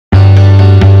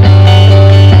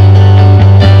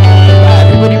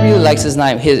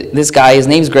likes this guy. His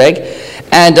name's Greg.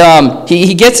 And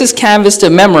he gets his canvas to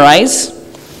memorize.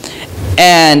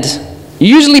 And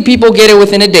usually people get it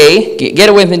within a day, get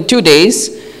it within 2 days.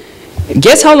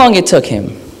 Guess how long it took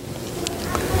him?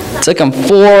 It took him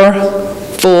 4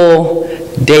 full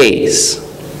days.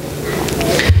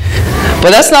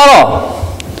 But that's not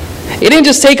all. It didn't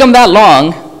just take him that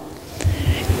long.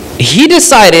 He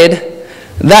decided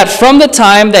that from the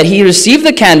time that he received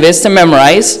the canvas to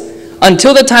memorize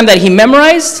until the time that he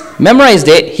memorized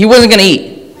it, he wasn't going to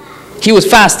eat. He was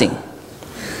fasting.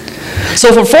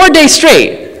 So for 4 days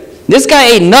straight, this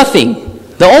guy ate nothing.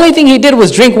 The only thing he did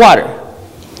was drink water.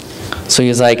 So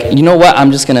he's like, you know what?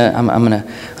 I'm gonna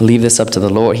leave this up to the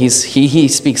Lord. He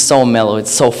speaks so mellow.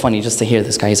 It's so funny just to hear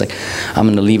this guy. He's like, I'm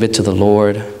gonna leave it to the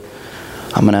Lord.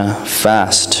 I'm gonna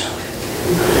fast,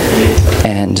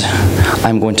 and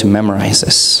I'm going to memorize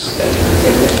this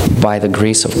by the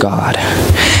grace of God.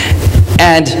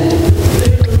 And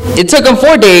it took him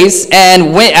 4 days,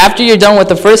 and after you're done with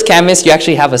the first canvas, you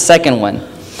actually have a second one.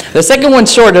 The second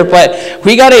one's shorter, but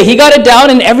he got it down,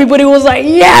 and everybody was like,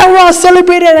 yeah, we're all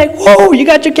celebrating. Like, whoa, you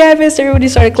got your canvas. Everybody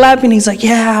started clapping. He's like,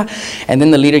 yeah. And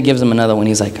then the leader gives him another one.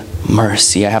 He's like,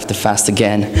 mercy, I have to fast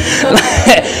again.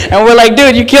 And we're like,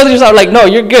 dude, you killed yourself. Like, no,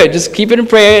 you're good. Just keep it in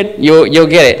prayer. You'll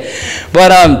get it.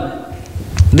 But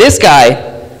this guy,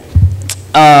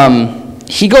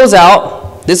 he goes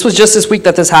out. This was just this week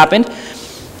that this happened.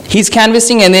 He's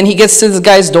canvassing, and then he gets to this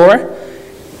guy's door,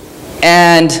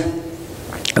 and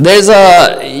there's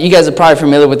you guys are probably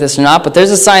familiar with this or not, but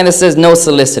there's a sign that says no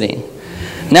soliciting.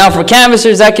 Now for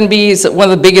canvassers, that can be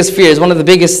one of the biggest fears, one of the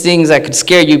biggest things that could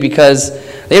scare you, because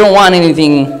they don't want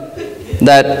anything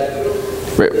that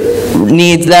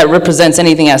represents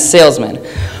anything as salesmen.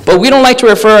 But we don't like to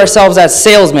refer ourselves as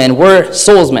salesmen. We're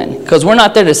soulsmen, because we're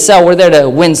not there to sell, we're there to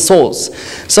win souls.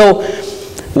 So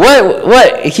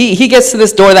he gets to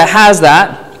this door that has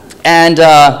that, and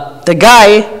the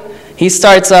guy, he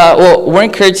starts, well, we're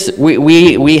encouraged,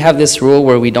 we have this rule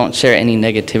where we don't share any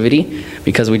negativity,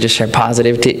 because we just share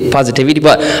positivity,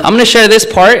 but I'm going to share this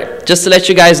part just to let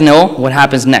you guys know what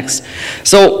happens next.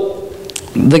 So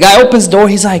the guy opens the door.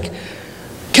 He's like,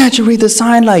 can't you read the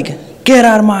sign? Like, get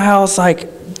out of my house. Like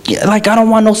I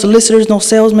don't want no solicitors, no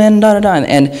salesmen, da da da.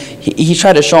 And he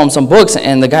tried to show him some books,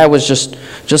 and the guy was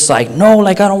just like, no,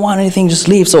 like, I don't want anything, just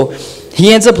leave. So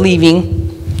he ends up leaving.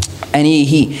 And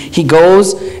he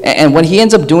goes, and what he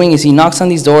ends up doing is he knocks on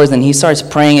these doors, and he starts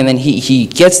praying, and then he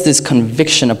gets this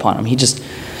conviction upon him.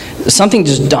 Something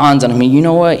just dawns on him. You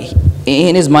know what?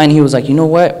 In his mind, he was like, you know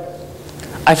what?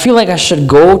 I feel like I should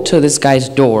go to this guy's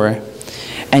door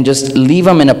and just leave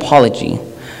him an apology,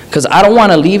 because I don't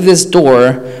want to leave this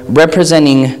door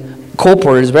representing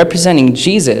corporators, representing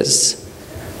Jesus,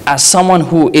 as someone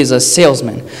who is a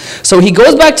salesman. So he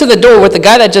goes back to the door with the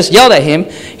guy that just yelled at him.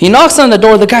 He knocks on the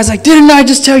door. The guy's like, didn't I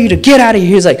just tell you to get out of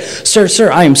here? He's like,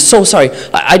 sir, I am so sorry.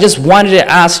 I just wanted to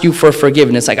ask you for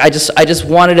forgiveness. Like, I just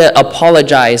wanted to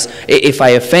apologize if I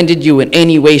offended you in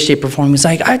any way, shape, or form. He's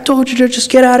like, I told you to just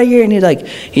get out of here. And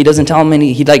he doesn't tell him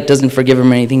he doesn't forgive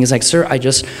him or anything. He's like, sir, I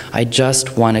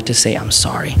just wanted to say I'm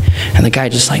sorry. And the guy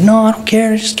just like, no, I don't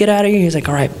care. Just get out of here. He's like,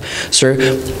 all right, sir,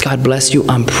 God bless you.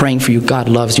 I'm praying for you. God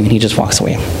loves you. And he just walks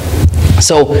away.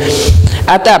 So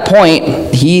at that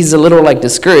point, he's a little like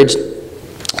discouraged,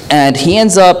 and he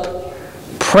ends up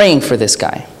praying for this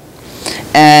guy.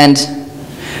 And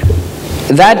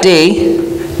that day,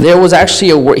 there was actually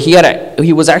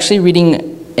he was actually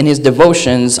reading in his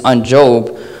devotions on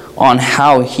Job on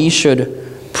how he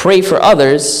should pray for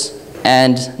others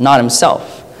and not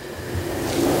himself.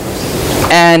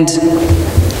 And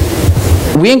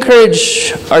we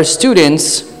encourage our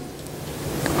students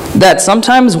that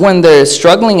sometimes when they're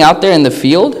struggling out there in the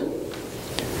field,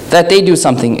 that they do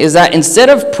something, is that instead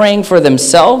of praying for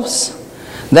themselves,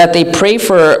 that they pray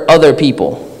for other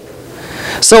people.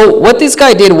 So what this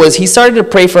guy did was he started to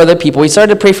pray for other people. He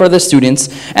started to pray for other students.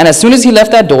 And as soon as he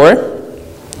left that door,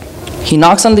 he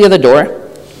knocks on the other door.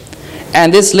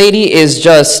 And this lady is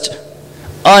just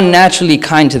unnaturally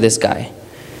kind to this guy.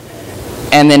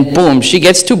 And then boom, she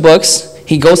gets 2 books.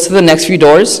 He goes to the next few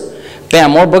doors.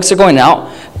 Bam, more books are going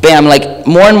out. Bam, like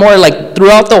more and more, like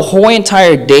throughout the whole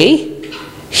entire day,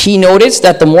 he noticed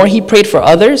that the more he prayed for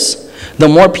others, the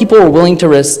more people were willing to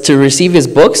receive his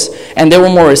books, and they were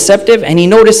more receptive, and he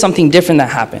noticed something different that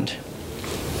happened.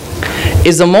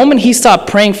 Is the moment he stopped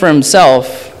praying for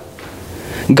himself,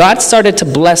 God started to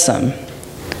bless him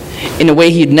in a way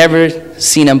he'd never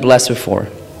seen him blessed before.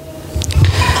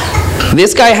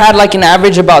 This guy had like an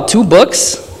average about 2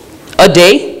 books a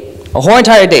day, a whole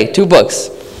entire day, 2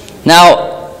 books.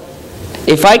 Now,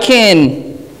 if I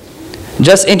can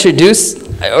just introduce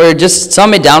or just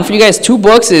sum it down for you guys, 2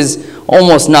 books is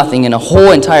almost nothing in a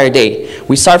whole entire day.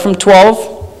 We start from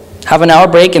 12, have an hour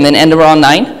break, and then end around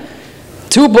 9.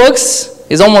 2 books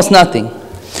is almost nothing.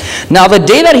 Now, the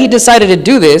day that he decided to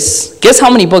do this, guess how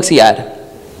many books he had?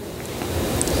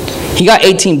 He got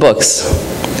 18 books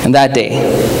in that day.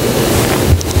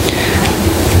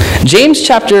 James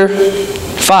chapter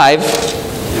 5,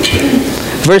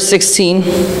 verse 16,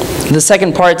 the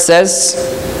second part says,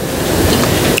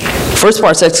 first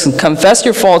part says, confess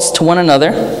your faults to one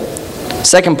another.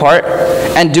 Second part,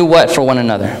 and do what for one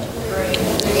another?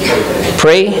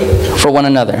 Pray for one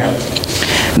another,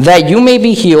 that you may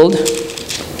be healed.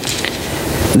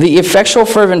 The effectual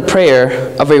fervent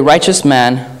prayer of a righteous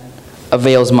man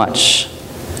avails much.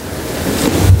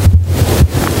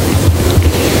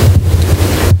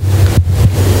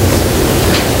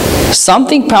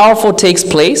 Something powerful takes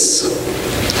place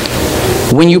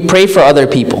when you pray for other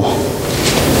people.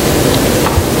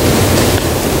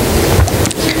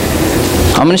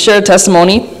 I'm going to share a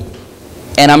testimony,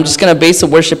 and I'm just going to base the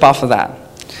worship off of that.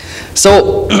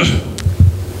 So,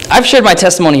 I've shared my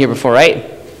testimony here before, right?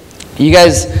 You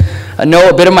guys know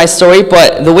a bit of my story,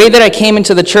 but the way that I came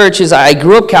into the church is I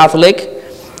grew up Catholic,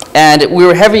 and we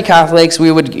were heavy Catholics.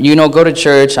 We would, go to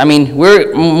church. I mean,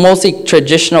 we're mostly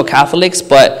traditional Catholics,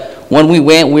 but when we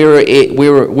went, we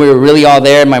were really all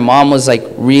there. My mom was like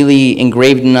really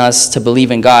engraved in us to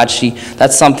believe in God.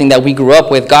 That's something that we grew up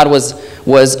with. God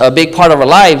was a big part of our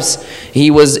lives.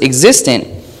 He was existent.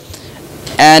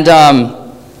 And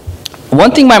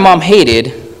one thing my mom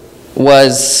hated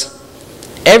was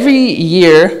every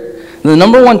year, the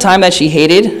number one time that she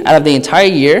hated out of the entire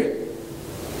year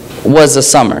was the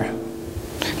summer.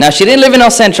 Now, she didn't live in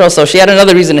El Centro, so she had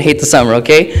another reason to hate the summer,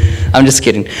 okay? I'm just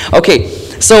kidding. Okay,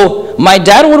 so my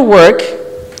dad would work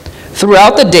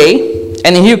throughout the day,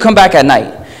 and then he would come back at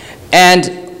night.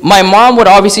 And my mom would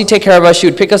obviously take care of us. She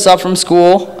would pick us up from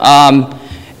school.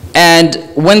 And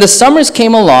when the summers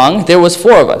came along, there was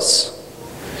 4 of us.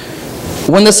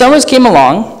 When the summers came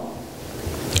along,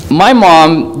 my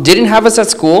mom didn't have us at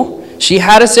school. She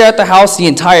had us there at the house the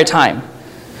entire time.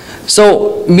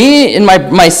 So me and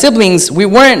my siblings, we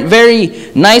weren't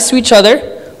very nice to each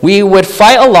other. We would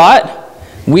fight a lot.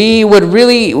 We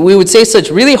would say such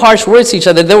really harsh words to each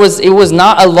other. It was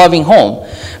not a loving home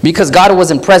because God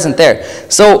wasn't present there.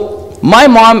 So my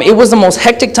mom, it was the most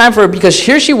hectic time for her because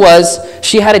here she was.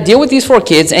 She had to deal with these 4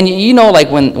 kids, and like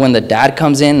when the dad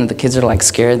comes in and the kids are like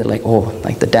scared, they're like, oh,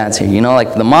 like the dad's here,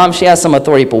 like the mom, she has some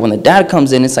authority, but when the dad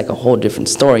comes in, it's like a whole different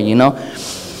story,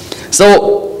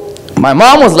 So my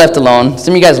mom was left alone.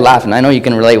 Some of you guys are laughing. I know you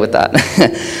can relate with that.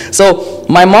 So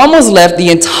my mom was left the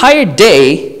entire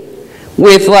day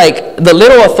with like the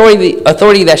little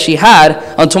authority that she had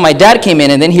until my dad came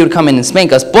in, and then he would come in and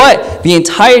spank us. But the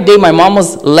entire day my mom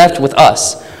was left with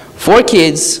us. 4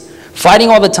 kids, fighting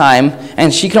all the time,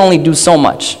 and she could only do so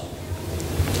much.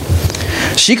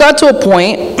 She got to a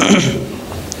point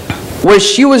where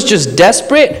she was just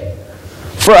desperate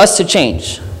for us to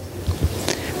change.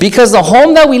 Because the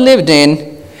home that we lived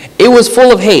in, it was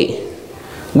full of hate.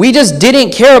 We just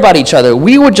didn't care about each other.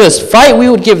 We would just fight. We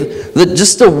would give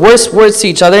just the worst words to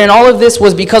each other. And all of this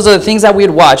was because of the things that we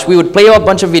would watch. We would play a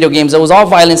bunch of video games. It was all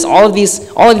violence. All of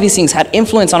these things had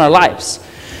influence on our lives.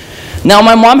 Now,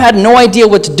 my mom had no idea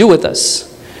what to do with us.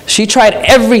 She tried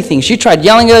everything. She tried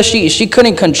yelling at us. She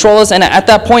couldn't control us. And at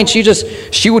that point,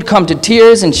 she would come to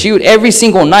tears, and she would every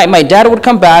single night. My dad would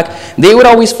come back. They would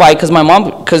always fight because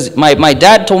my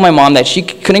dad told my mom that she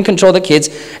couldn't control the kids.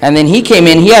 And then he came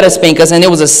in. He had to spank us, and it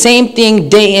was the same thing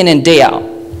day in and day out.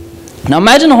 Now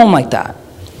imagine a home like that.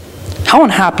 How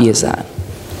unhappy is that?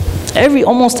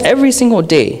 Almost every single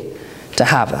day to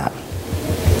have that.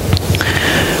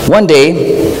 One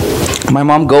day, my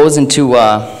mom goes into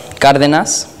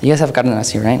Cardenas. You guys have Cardenas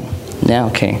here, right? Yeah,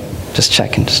 okay. Just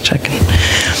checking.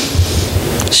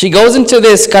 She goes into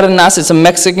this Cardenas. It's a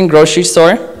Mexican grocery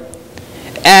store.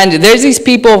 And there's these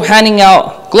people handing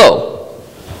out glow.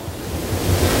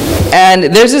 And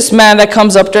there's this man that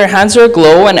comes up to her, hands her a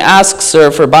glow, and asks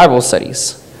her for Bible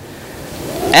studies.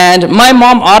 And my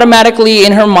mom automatically,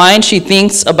 in her mind, she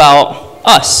thinks about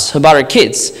us, about our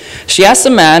kids. She asks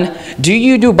the man, do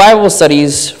you do Bible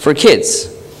studies for kids?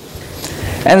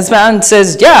 And this man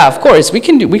says, yeah, of course, we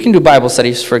can do Bible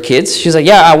studies for kids. She's like,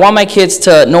 yeah, I want my kids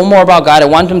to know more about God. I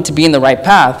want them to be in the right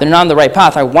path. They're not on the right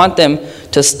path. I want them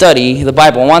to study the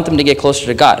Bible. I want them to get closer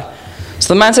to God.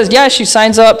 So the man says, yeah, she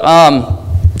signs up.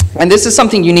 And this is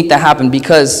something unique that happened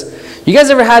because you guys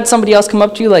ever had somebody else come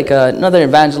up to you, like another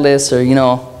evangelist or,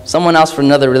 someone else from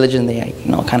another religion, they,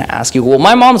 kind of ask you. Well,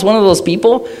 my mom's one of those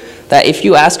people that if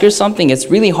you ask her something, it's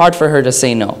really hard for her to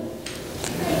say no.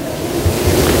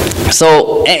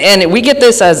 So, and we get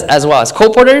this as well as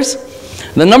co-porters.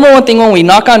 The number one thing when we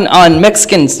knock on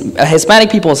Mexicans,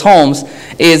 Hispanic people's homes,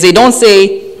 is they don't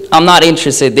say, I'm not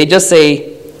interested. They just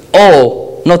say,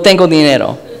 oh, no tengo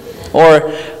dinero.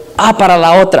 Or, para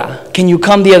la otra. Can you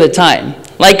come the other time?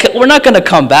 Like, we're not going to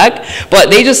come back.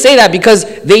 But they just say that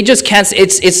because they just can't,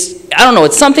 I don't know,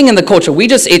 it's something in the culture.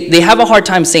 They have a hard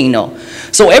time saying no.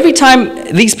 So every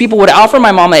time these people would offer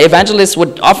my mom, an evangelist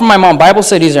would offer my mom Bible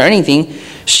studies or anything,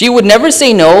 she would never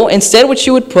say no. Instead, what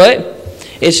she would put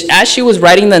is, as she was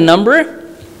writing the number,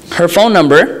 her phone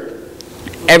number,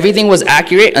 everything was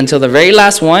accurate until the very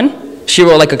last one. She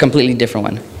wrote like a completely different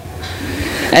one.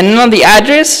 And then on the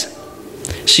address,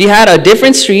 she had a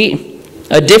different street,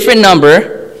 a different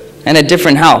number, and a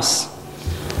different house.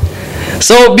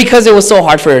 So because it was so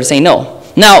hard for her to say no.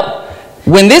 Now,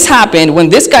 when this happened, when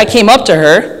this guy came up to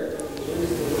her,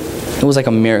 it was like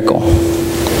a miracle.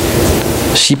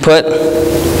 She put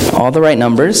all the right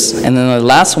numbers, and then the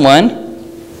last one,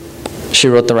 she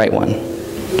wrote the right one.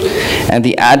 And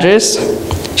the address,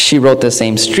 she wrote the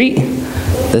same street,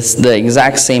 the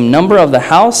exact same number of the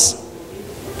house,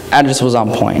 address was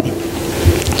on point.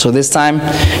 So this time,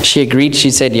 she agreed, she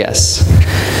said yes.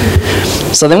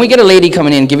 So then we get a lady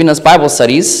coming in, giving us Bible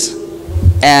studies,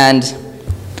 and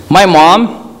my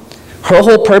mom, her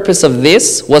whole purpose of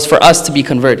this was for us to be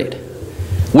converted.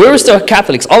 We were still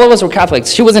Catholics. All of us were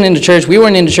Catholics. She wasn't in the church. We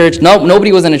weren't in the church. No,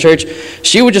 nobody was in the church.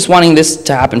 She was just wanting this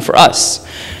to happen for us.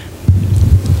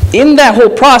 In that whole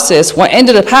process, what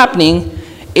ended up happening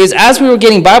is as we were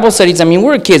getting Bible studies, I mean, we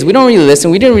were kids. We don't really listen.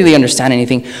 We didn't really understand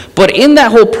anything. But in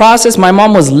that whole process, my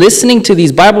mom was listening to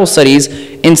these Bible studies.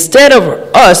 Instead of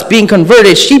us being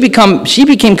converted, she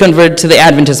became converted to the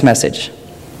Adventist message.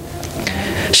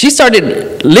 She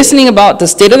started listening about the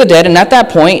state of the dead, and at that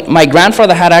point, my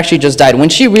grandfather had actually just died. When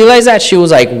she realized that, she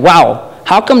was like, wow,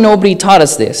 how come nobody taught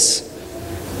us this?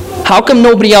 How come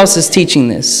nobody else is teaching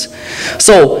this?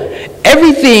 So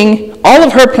everything, all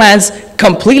of her plans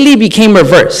completely became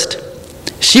reversed.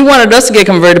 She wanted us to get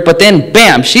converted, but then,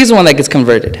 bam, she's the one that gets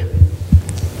converted.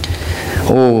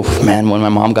 Oh, man, when my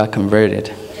mom got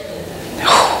converted,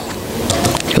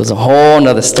 it was a whole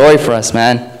nother story for us,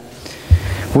 man.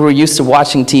 We were used to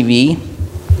watching TV,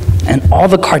 and all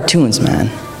the cartoons, man.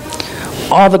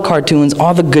 All the cartoons,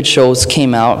 all the good shows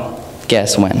came out,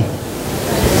 guess when?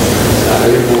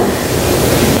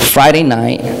 Friday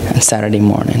night and Saturday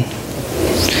morning.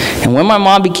 And when my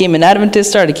mom became an Adventist,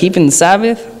 started keeping the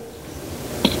Sabbath,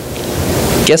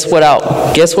 guess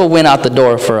what went out the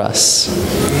door for us?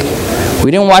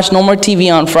 We didn't watch no more TV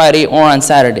on Friday or on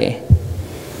Saturday.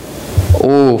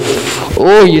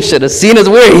 Oh, you should have seen us.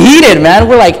 We were heated, man.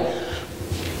 We're like,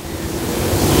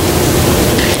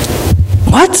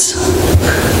 what?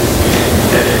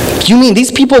 You mean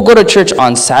these people go to church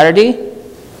on Saturday,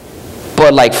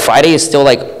 but like Friday is still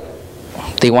like,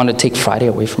 they want to take Friday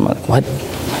away from us? What?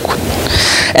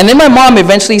 And then my mom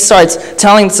eventually starts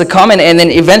telling us to come, and then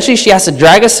eventually she has to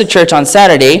drag us to church on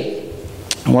Saturday,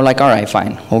 and we're like, all right,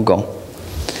 fine, we'll go.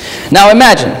 Now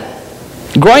imagine,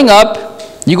 growing up,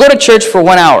 you go to church for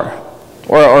 1 hour,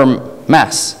 or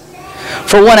mass,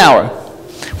 for 1 hour.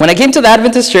 When I came to the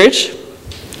Adventist church,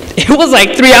 it was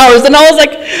like 3 hours, and I was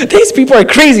like, these people are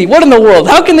crazy. What in the world?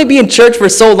 How can they be in church for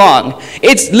so long?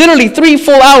 It's literally 3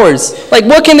 full hours. Like,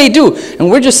 what can they do?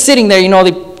 And we're just sitting there, you know,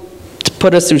 they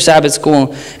put us through Sabbath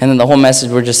school, and then the whole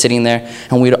message, we're just sitting there,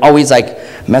 and we'd always like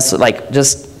mess with, like,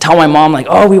 just tell my mom, like,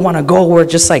 oh, we want to go. We're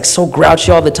just like so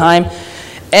grouchy all the time.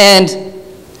 And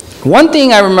one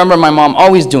thing I remember my mom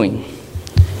always doing,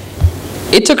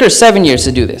 it took her 7 years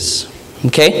to do this,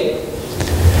 okay?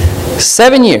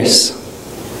 7 years.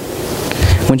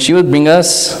 When she would bring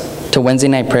us to Wednesday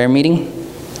night prayer meeting,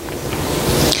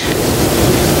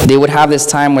 they would have this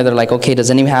time where they're like, okay, does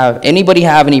anybody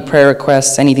have any prayer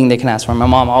requests, anything they can ask for? My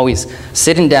mom always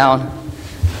sitting down.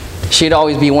 She'd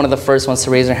always be one of the first ones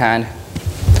to raise her hand.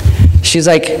 She's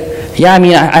like, yeah, I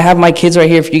mean, I have my kids right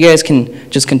here. If you guys can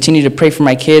just continue to pray for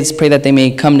my kids, pray that they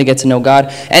may come to get to know God.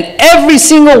 And every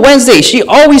single Wednesday, she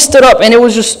always stood up, and it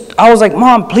was just, I was like,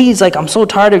 Mom, please, like, I'm so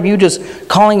tired of you just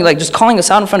calling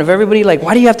us out in front of everybody. Like,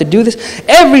 why do you have to do this?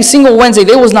 Every single Wednesday,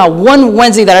 there was not one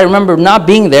Wednesday that I remember not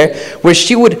being there where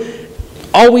she would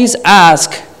always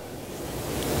ask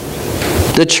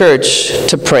the church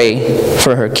to pray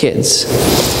for her kids.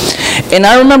 And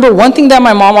I remember one thing that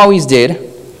my mom always did,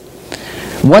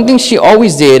 one thing she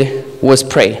always did was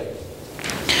pray.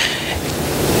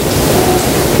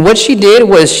 What she did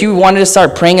was she wanted to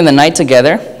start praying in the night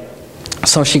together.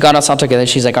 So she got us all together.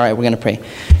 She's like, all right, we're going to pray.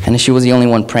 And she was the only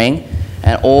one praying.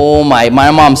 And oh my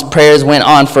mom's prayers went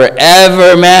on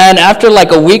forever, man. After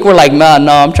like a week, we're like, man,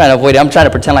 no, I'm trying to avoid it. I'm trying to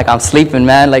pretend like I'm sleeping,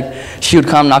 man. Like, she would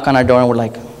come knock on our door and we're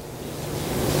like,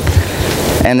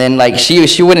 and then like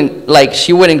she wouldn't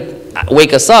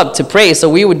wake us up to pray. So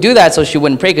we would do that so she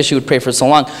wouldn't pray, because she would pray for so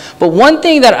long. But one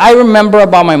thing that I remember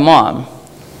about my mom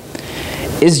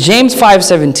is James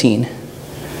 5:17.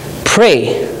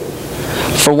 Pray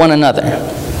for one another.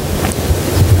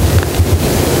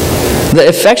 The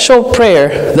effectual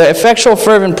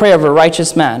fervent prayer of a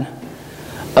righteous man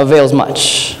avails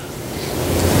much.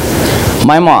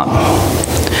 My mom,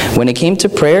 when it came to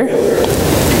prayer,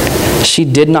 she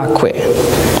did not quit.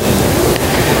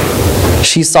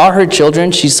 She saw her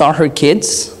children, she saw her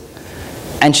kids,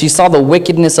 and she saw the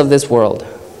wickedness of this world.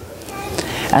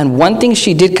 And one thing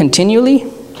she did continually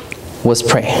was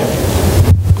pray.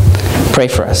 Pray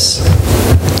for us.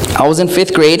 I was in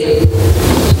 5th grade.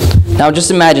 Now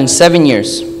just imagine 7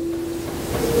 years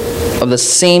of the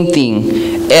same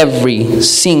thing every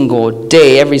single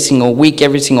day, every single week,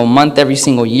 every single month, every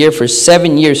single year for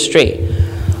 7 years straight.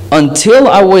 Until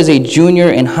I was a junior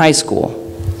in high school.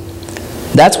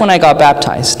 That's when I got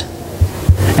baptized.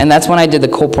 And that's when I did the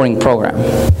co-pouring program.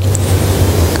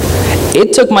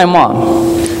 It took my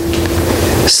mom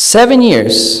 7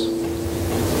 years.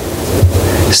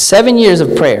 7 years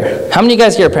of prayer. How many of you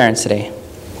guys here are parents today?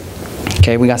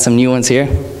 Okay, we got some new ones here.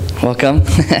 Welcome.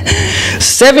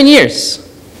 7 years.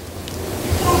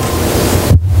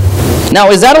 Now,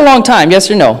 is that a long time? Yes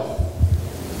or no?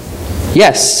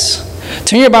 Yes.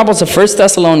 Turn your Bibles to 1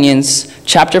 Thessalonians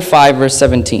chapter 5, verse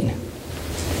 17.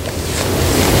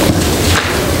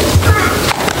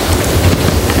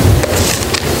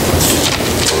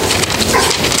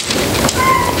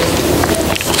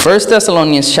 1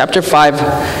 Thessalonians chapter 5,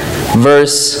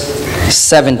 verse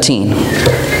 17.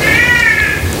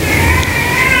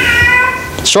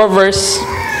 Short verse,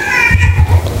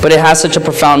 but it has such a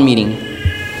profound meaning.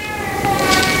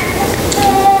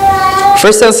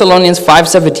 1 Thessalonians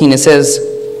 5:17, it says,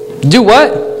 do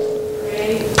what?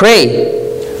 Pray.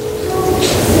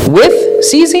 With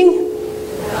ceasing?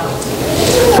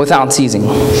 Without ceasing.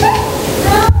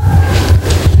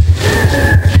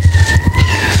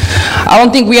 I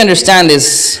don't think we understand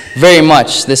this very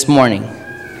much this morning.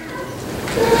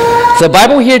 The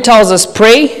Bible here tells us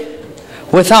pray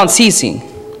without ceasing.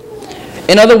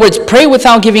 In other words, pray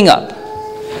without giving up.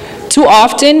 Too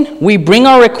often, we bring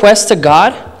our requests to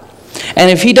God, and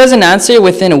if He doesn't answer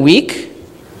within a week,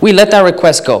 we let that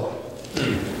request go.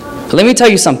 But let me tell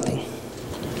you something.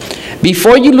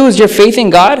 Before you lose your faith in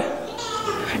God,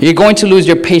 you're going to lose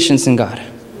your patience in God.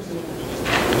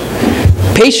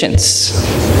 Patience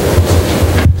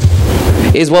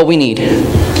is what we need.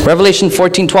 Revelation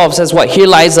 14:12 says what? Here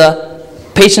lies the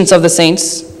patience of the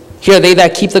saints. Here are they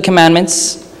that keep the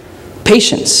commandments.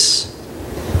 Patience.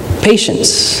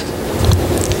 Patience.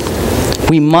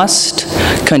 We must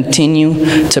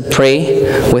continue to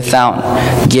pray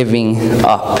without giving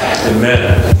up.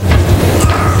 Amen.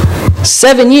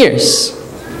 7 years.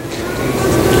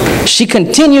 She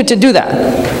continued to do that.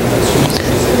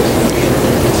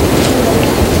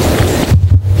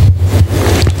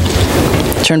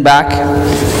 Turn back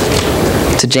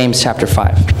to James chapter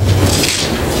 5.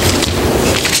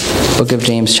 Book of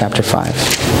James chapter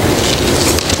 5.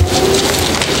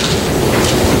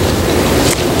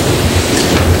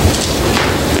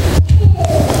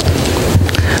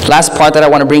 Last part that I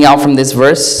want to bring out from this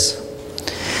verse.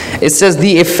 It says,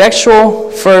 the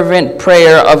effectual fervent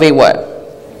prayer of a what?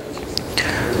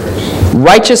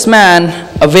 Righteous man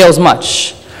avails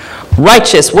much.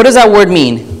 Righteous, what does that word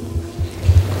mean?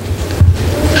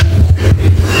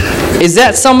 Is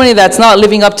that somebody that's not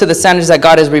living up to the standards that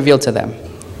God has revealed to them?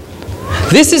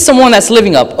 This is someone that's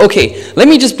living up. Okay, let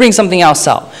me just bring something else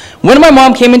out. When my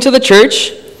mom came into the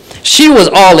church, she was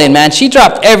all in, man. She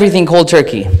dropped everything cold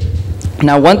turkey.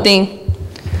 Now, one thing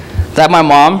that my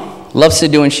mom loves to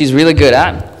do and she's really good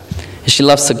at is she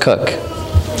loves to cook.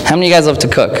 How many of you guys love to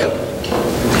cook?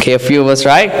 Okay, a few of us,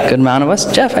 right? Good amount of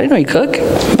us. Jeff, I didn't know you cook.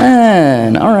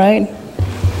 Man, all right.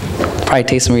 Probably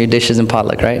taste some of your dishes in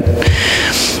potluck, right?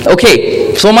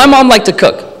 Okay, so my mom liked to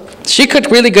cook. She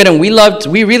cooked really good and we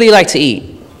really liked to eat.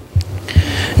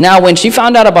 Now, when she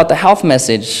found out about the health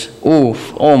message,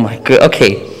 oh my god,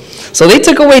 okay. So they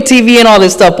took away TV and all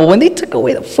this stuff, but when they took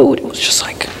away the food, it was just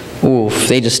like,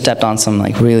 they just stepped on some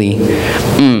like really,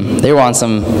 they were on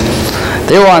some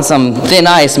thin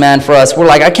ice, man, for us. We're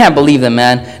like, I can't believe them,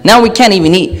 man. Now we can't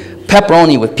even eat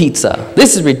pepperoni with pizza.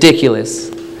 This is ridiculous.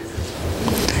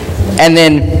 And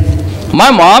then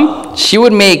my mom, she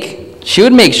would make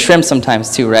shrimp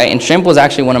sometimes too, right? And shrimp was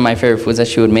actually one of my favorite foods that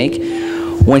she would make.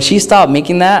 When she stopped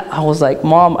making that, I was like,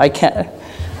 Mom, I can't.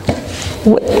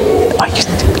 What are you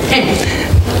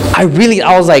doing?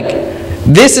 I was like,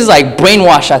 this is like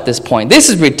brainwash at this point. This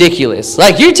is ridiculous.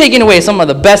 Like, you're taking away some of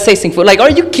the best tasting food. Like,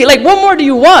 are you kidding? Like, what more do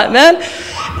you want, man?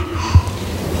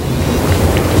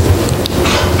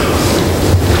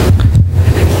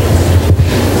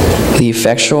 The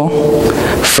effectual,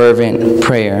 fervent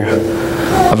prayer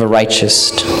of a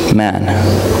righteous man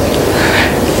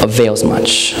avails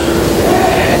much.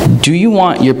 Do you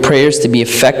want your prayers to be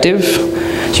effective?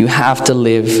 You have to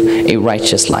live a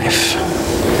righteous life.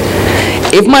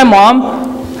 If my mom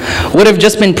would have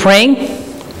just been praying,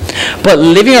 but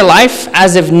living her life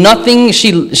as if nothing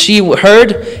she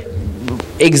heard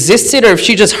existed, or if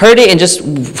she just heard it and just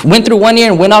went through one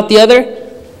ear and went out the other,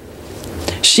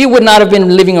 she would not have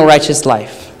been living a righteous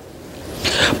life.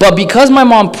 But because my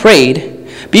mom prayed,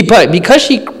 because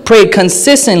she prayed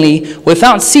consistently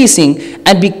without ceasing,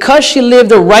 and because she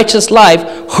lived a righteous life,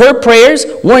 her prayers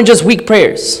weren't just weak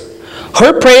prayers.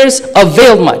 Her prayers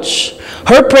availed much.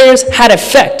 Her prayers had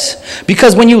effect.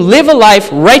 Because when you live a life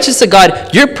righteous to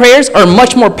God, your prayers are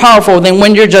much more powerful than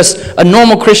when you're just a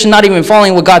normal Christian, not even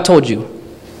following what God told you.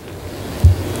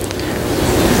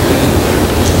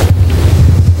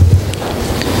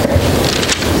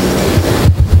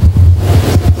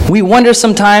 We wonder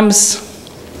sometimes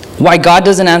why God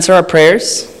doesn't answer our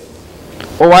prayers,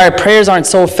 or why our prayers aren't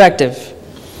so effective.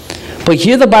 But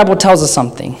here the Bible tells us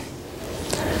something,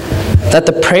 that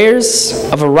the prayers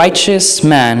of a righteous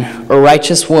man or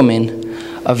righteous woman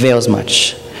avails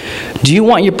much. Do you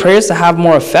want your prayers to have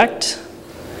more effect?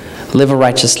 Live a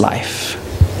righteous life.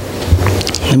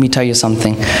 Let me tell you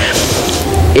something.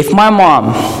 If my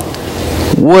mom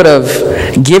would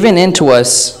have given into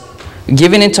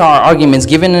our arguments,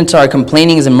 given into our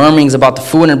complainings and murmurings about the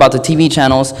food and about the TV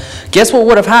channels, guess what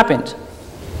would have happened?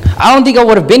 I don't think I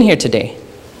would have been here today.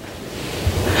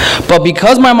 But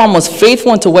because my mom was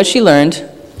faithful into what she learned,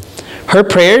 her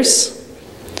prayers,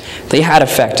 they had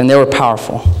effect and they were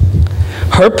powerful.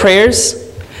 Her prayers,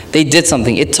 they did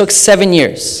something. It took 7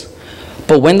 years.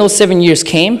 But when those 7 years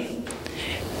came,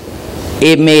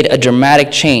 it made a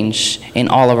dramatic change in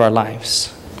all of our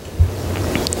lives.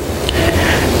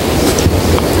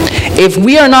 If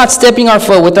we are not stepping our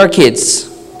foot with our kids,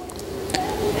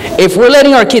 if we're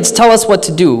letting our kids tell us what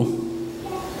to do,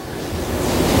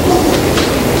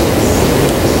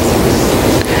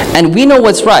 and we know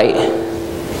what's right,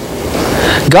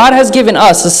 God has given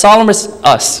us a solemn,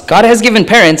 God has given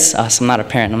parents, I'm not a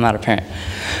parent.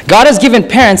 God has given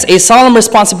parents a solemn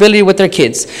responsibility with their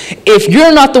kids. If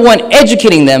you're not the one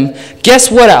educating them,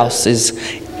 guess what else is?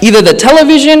 Either the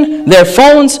television, their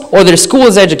phones, or their school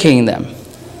is educating them.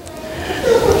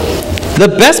 The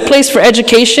best place for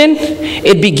education,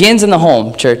 it begins in the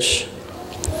home, church.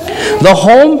 The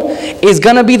home is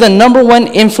going to be the number one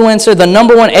influencer, the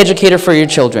number one educator for your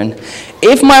children.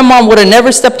 If my mom would have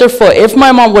never stepped her foot, if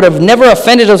my mom would have never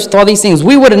offended us with all these things,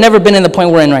 we would have never been in the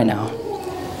point we're in right now.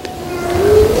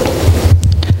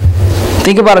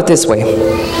 Think about it this way.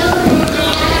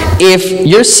 If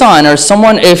your son or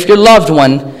someone, if your loved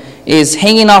one is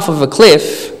hanging off of a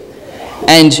cliff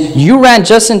and you ran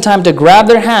just in time to grab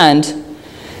their hand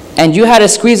and you had to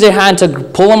squeeze their hand to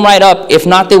pull them right up, if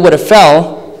not they would have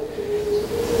fell,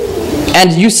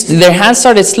 and their hand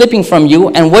started slipping from you,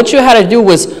 and what you had to do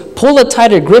was pull a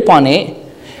tighter grip on it,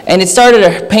 and it started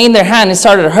to pain their hand, it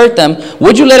started to hurt them,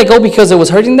 would you let it go because it was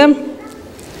hurting them?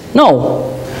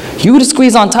 No. You would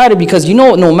squeeze on tighter because you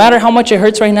know no matter how much it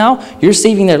hurts right now, you're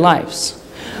saving their lives.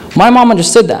 My mom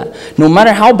understood that. No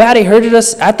matter how bad it hurted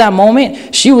us at that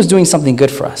moment, she was doing something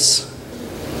good for us.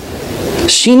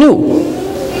 She knew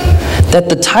that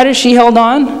the tighter she held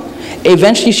on,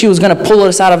 eventually she was going to pull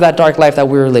us out of that dark life that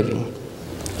we were living.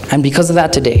 And because of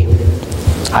that today,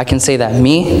 I can say that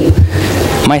me,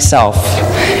 myself,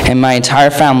 and my entire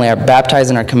family are baptized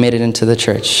and are committed into the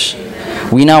church.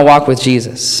 We now walk with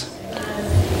Jesus.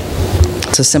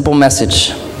 It's a simple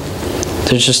message.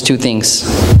 There's just three things.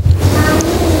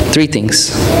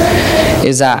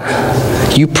 Is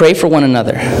that you pray for one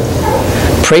another.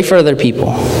 Pray for other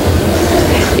people.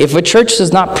 If a church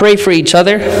does not pray for each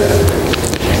other,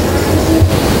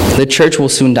 the church will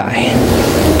soon die.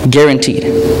 Guaranteed.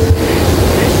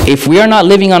 If we are not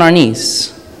living on our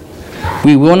knees,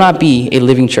 we will not be a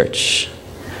living church.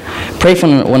 Pray for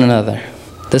one another.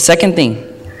 The second thing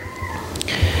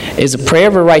is the prayer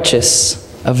of a righteous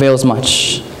avails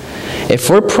much. If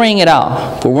we're praying it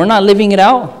out, but we're not living it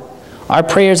out, our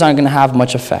prayers aren't going to have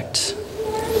much effect.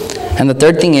 And the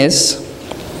third thing is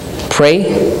pray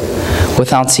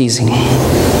without ceasing.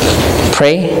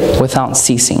 Pray without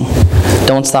ceasing.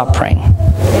 Don't stop praying.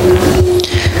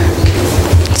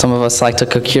 Some of us like to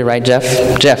cook here, right, Jeff?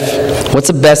 Jeff, what's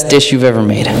the best dish you've ever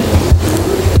made? I'm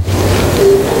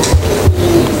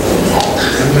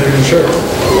not even sure. A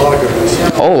lot of good ones.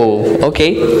 Oh,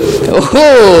 okay.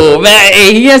 Oh, man,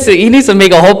 hey, he needs to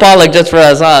make a whole potluck just for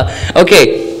us, huh?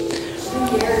 Okay.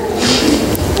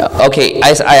 Okay,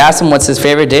 I asked him what's his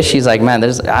favorite dish. He's like, man,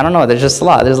 I don't know, there's just a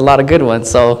lot. There's a lot of good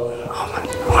ones. So, oh man,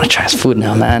 I want to try his food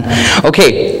now, man.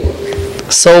 Okay,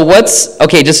 so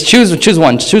okay, just choose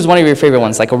one. Choose one of your favorite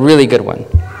ones, like a really good one.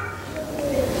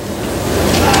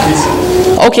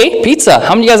 Pizza. Okay, pizza.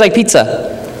 How many of you guys like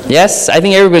pizza? Yes, I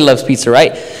think everybody loves pizza,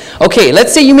 right? Okay,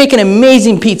 let's say you make an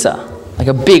amazing pizza. Like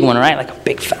a big one, right? Like a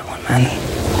big fat one, man.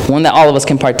 One that all of us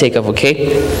can partake of,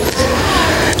 okay?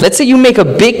 Let's say you make a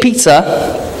big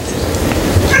pizza,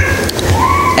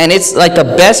 and it's like the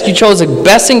best, you chose the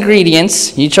best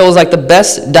ingredients, you chose like the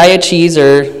best diet cheese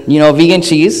or, vegan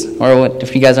cheese, or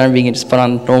if you guys aren't vegan, just put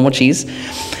on normal cheese.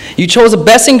 You chose the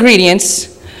best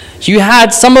ingredients, you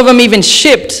had some of them even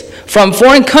shipped from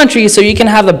foreign countries so you can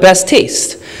have the best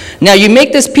taste. Now you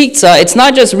make this pizza, it's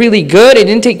not just really good, it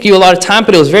didn't take you a lot of time,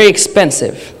 but it was very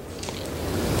expensive.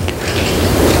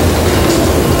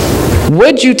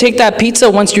 Would you take that pizza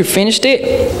once you finished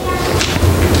it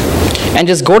and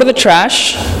just go to the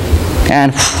trash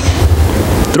and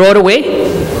throw it away?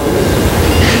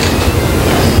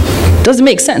 Doesn't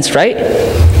make sense, right?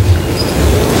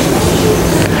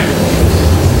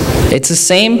 It's the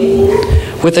same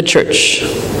with the church.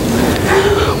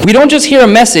 We don't just hear a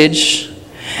message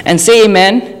and say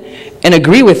amen and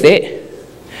agree with it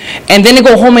and then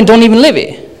go home and don't even live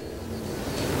it.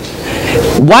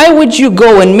 Why would you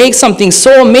go and make something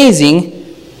so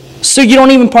amazing so you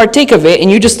don't even partake of it and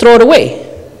you just throw it away?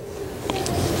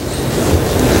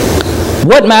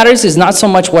 What matters is not so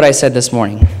much what I said this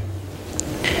morning.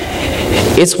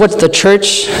 It's what the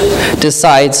church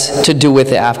decides to do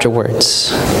with it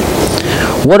afterwards.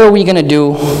 What are we going to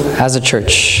do as a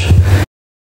church?